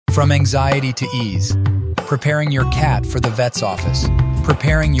From anxiety to ease. Preparing your cat for the vet's office.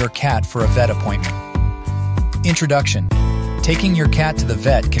 Preparing your cat for a vet appointment. Introduction. Taking your cat to the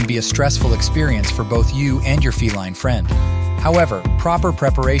vet can be a stressful experience for both you and your feline friend. However, proper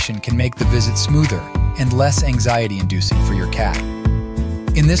preparation can make the visit smoother and less anxiety-inducing for your cat.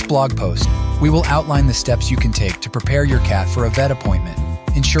 In this blog post, we will outline the steps you can take to prepare your cat for a vet appointment,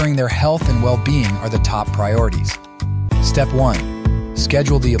 ensuring their health and well-being are the top priorities. Step 1.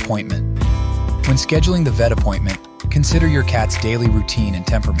 Schedule the appointment. When scheduling the vet appointment, consider your cat's daily routine and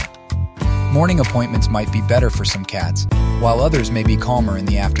temperament. Morning appointments might be better for some cats, while others may be calmer in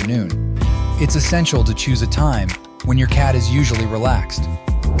the afternoon. It's essential to choose a time when your cat is usually relaxed.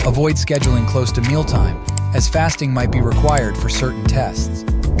 Avoid scheduling close to mealtime, as fasting might be required for certain tests.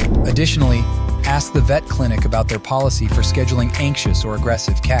 Additionally, ask the vet clinic about their policy for scheduling anxious or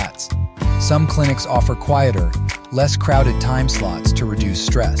aggressive cats. Some clinics offer quieter, less crowded time slots to reduce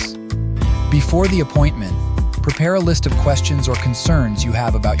stress. Before the appointment, prepare a list of questions or concerns you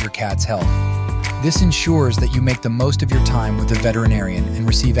have about your cat's health. This ensures that you make the most of your time with the veterinarian and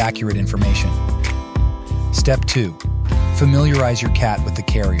receive accurate information. Step 2. Familiarize your cat with the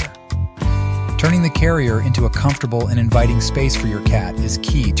carrier. Turning the carrier into a comfortable and inviting space for your cat is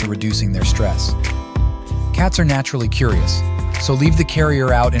key to reducing their stress. Cats are naturally curious, so leave the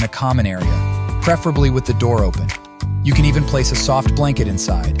carrier out in a common area, preferably with the door open. You can even place a soft blanket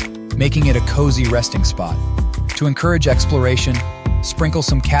inside, making it a cozy resting spot. To encourage exploration, sprinkle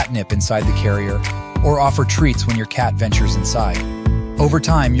some catnip inside the carrier, or offer treats when your cat ventures inside. Over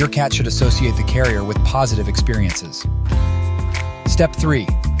time, your cat should associate the carrier with positive experiences. Step 3.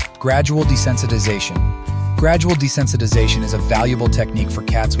 Gradual desensitization. Gradual desensitization is a valuable technique for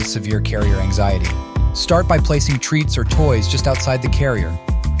cats with severe carrier anxiety. Start by placing treats or toys just outside the carrier,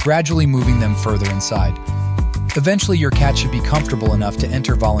 gradually moving them further inside. Eventually, your cat should be comfortable enough to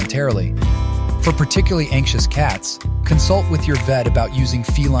enter voluntarily. For particularly anxious cats, consult with your vet about using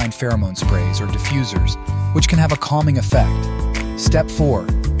feline pheromone sprays or diffusers, which can have a calming effect. Step 4.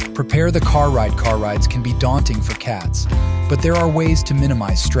 Prepare the car ride. Car rides can be daunting for cats, but there are ways to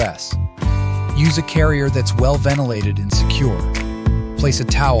minimize stress. Use a carrier that's well ventilated and secure. Place a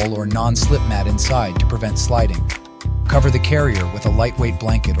towel or non-slip mat inside to prevent sliding. Cover the carrier with a lightweight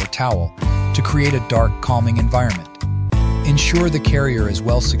blanket or towel to create a dark, calming environment. Ensure the carrier is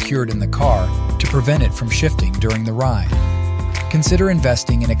well secured in the car to prevent it from shifting during the ride. Consider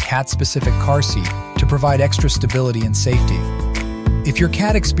investing in a cat-specific car seat to provide extra stability and safety. If your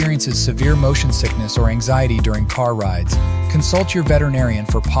cat experiences severe motion sickness or anxiety during car rides, consult your veterinarian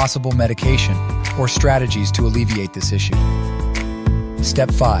for possible medication or strategies to alleviate this issue. Step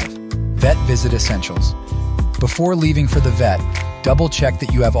 5. Vet visit essentials. Before leaving for the vet, double-check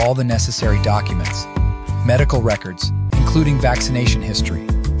that you have all the necessary documents. Medical records, including vaccination history.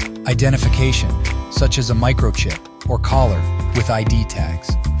 Identification, such as a microchip or collar with ID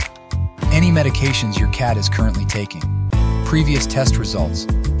tags. Any medications your cat is currently taking. Previous test results,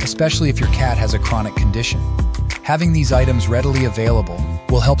 especially if your cat has a chronic condition. Having these items readily available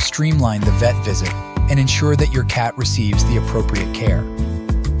will help streamline the vet visit and ensure that your cat receives the appropriate care.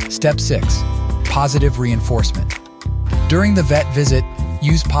 Step 6. Positive reinforcement. During the vet visit,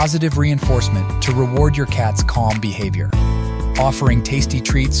 use positive reinforcement to reward your cat's calm behavior. Offering tasty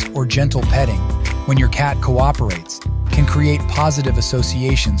treats or gentle petting when your cat cooperates can create positive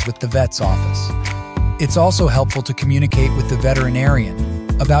associations with the vet's office. It's also helpful to communicate with the veterinarian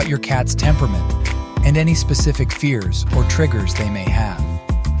about your cat's temperament and any specific fears or triggers they may have.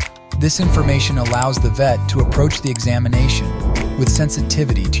 This information allows the vet to approach the examination with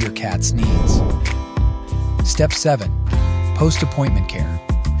sensitivity to your cat's needs. Step 7. Post-appointment care.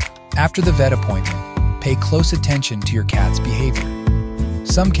 After the vet appointment, pay close attention to your cat's behavior.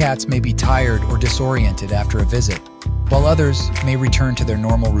 Some cats may be tired or disoriented after a visit, while others may return to their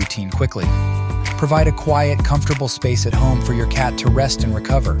normal routine quickly. Provide a quiet, comfortable space at home for your cat to rest and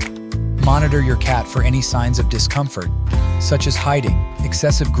recover. Monitor your cat for any signs of discomfort, such as hiding,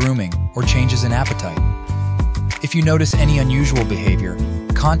 excessive grooming, or changes in appetite. If you notice any unusual behavior,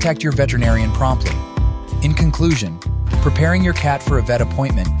 contact your veterinarian promptly. In conclusion, preparing your cat for a vet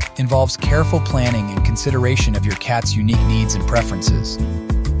appointment involves careful planning and consideration of your cat's unique needs and preferences.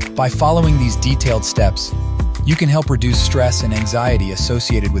 By following these detailed steps, you can help reduce stress and anxiety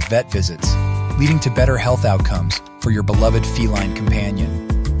associated with vet visits, leading to better health outcomes for your beloved feline companion.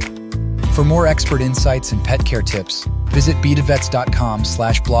 For more expert insights and pet care tips, visit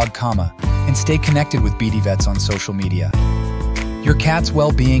bdvets.com/blog, and stay connected with bdvets on social media. Your cat's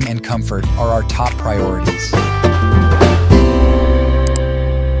well-being and comfort are our top priorities.